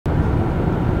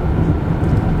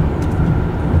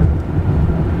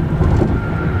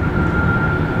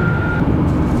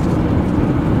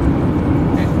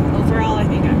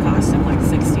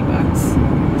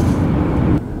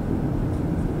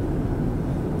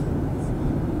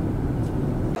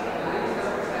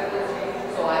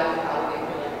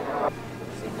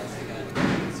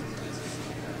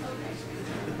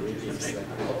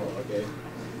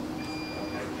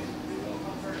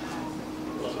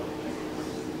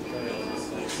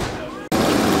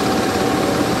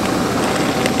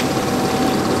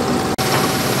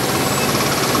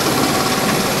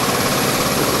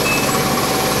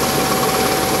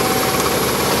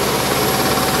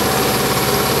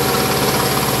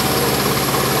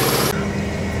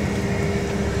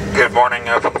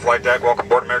from the flight deck. Welcome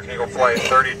aboard American Eagle Flight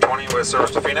 3020 with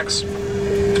service to Phoenix.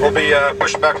 We'll be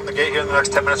pushing back from the gate here in the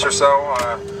next 10 minutes or so.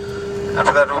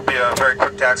 After that, it will be a very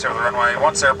quick taxi over the runway.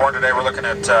 Once airborne today, we're looking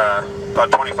at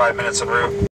about 25 minutes en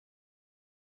route.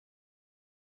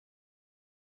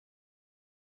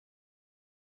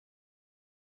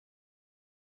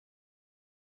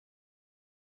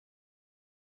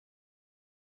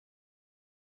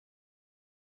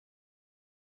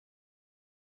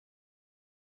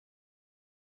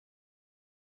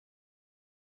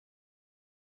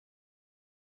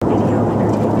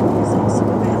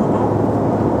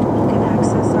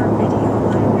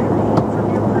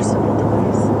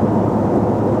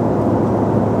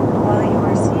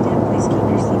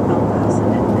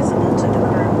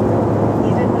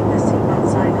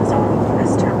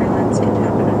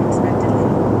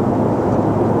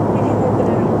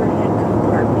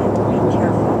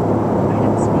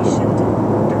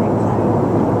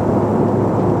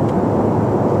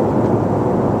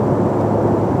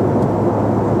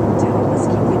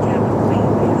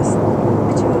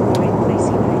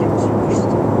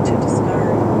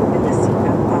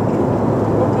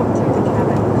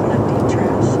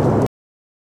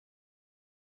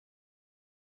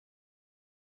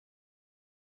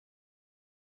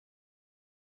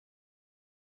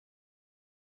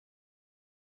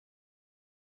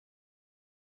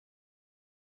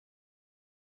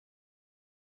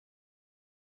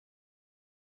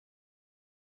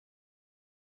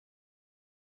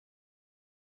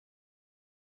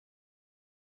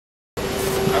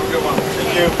 Have a good one.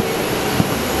 Thank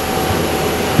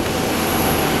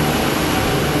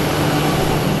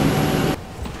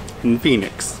you. In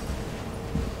Phoenix.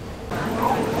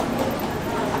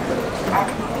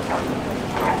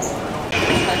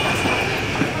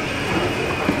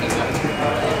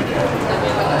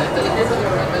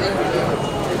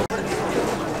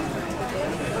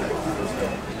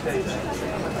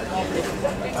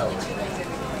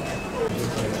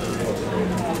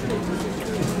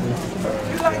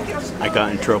 I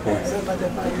got in trouble.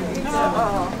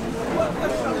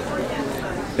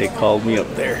 They called me up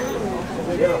there.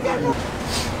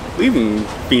 Leaving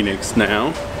Phoenix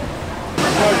now.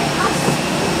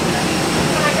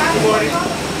 Good morning.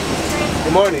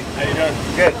 Good morning. How you doing?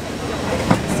 Good.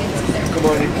 Good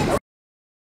morning.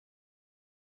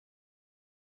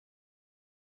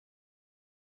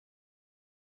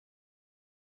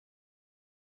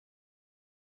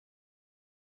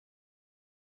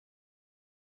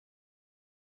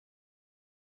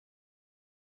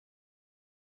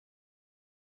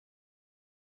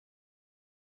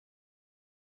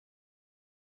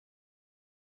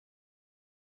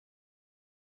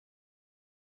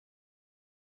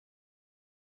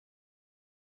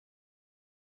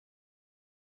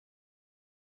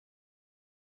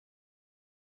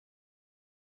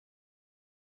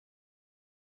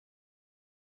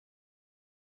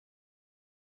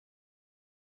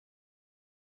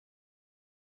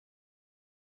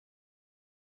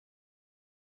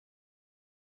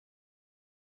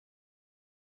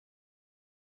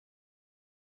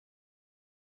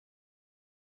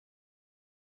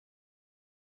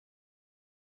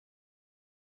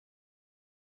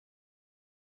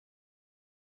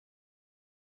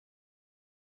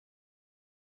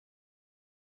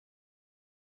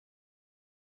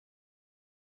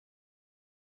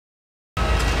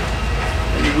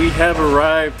 We have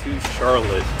arrived to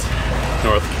Charlotte,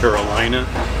 North Carolina.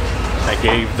 I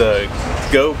gave the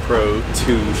GoPro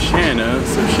to Shanna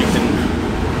so she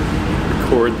can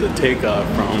record the takeoff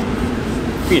from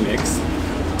Phoenix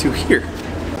to here.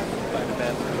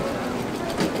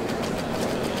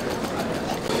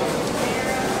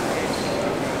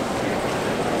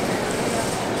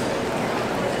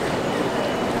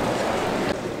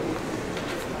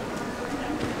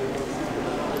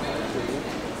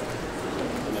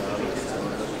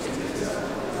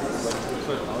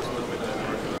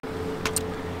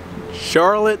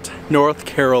 Charlotte, North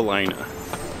Carolina.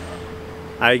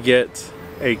 I get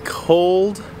a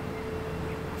cold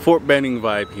Fort Benning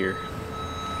vibe here.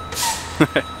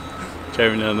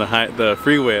 Driving down the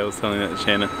freeway, I was telling that to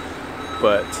Shanna.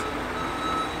 But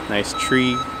nice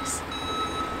trees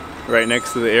right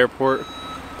next to the airport,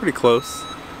 pretty close.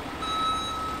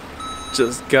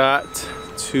 Just got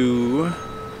to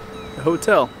the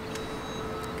hotel.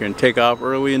 Gonna take off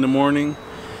early in the morning,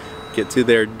 get to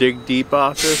their Dig Deep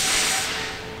office.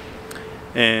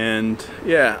 And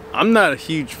yeah, I'm not a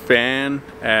huge fan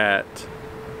at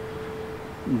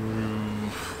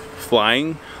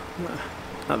flying.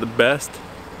 Not the best.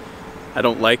 I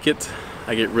don't like it.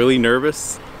 I get really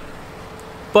nervous.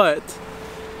 But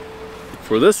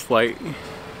for this flight,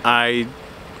 I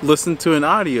listen to an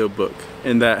audiobook,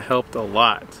 and that helped a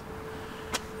lot.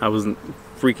 I wasn't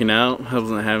freaking out. I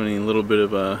wasn't having a little bit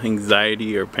of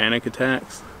anxiety or panic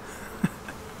attacks.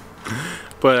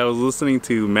 But I was listening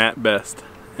to Matt Best,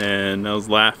 and I was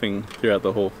laughing throughout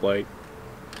the whole flight.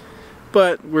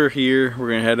 But we're here. We're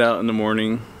gonna head out in the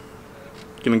morning.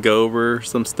 Gonna go over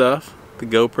some stuff, the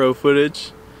GoPro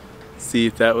footage, see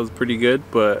if that was pretty good.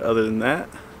 But other than that,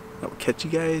 I'll catch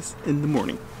you guys in the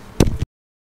morning.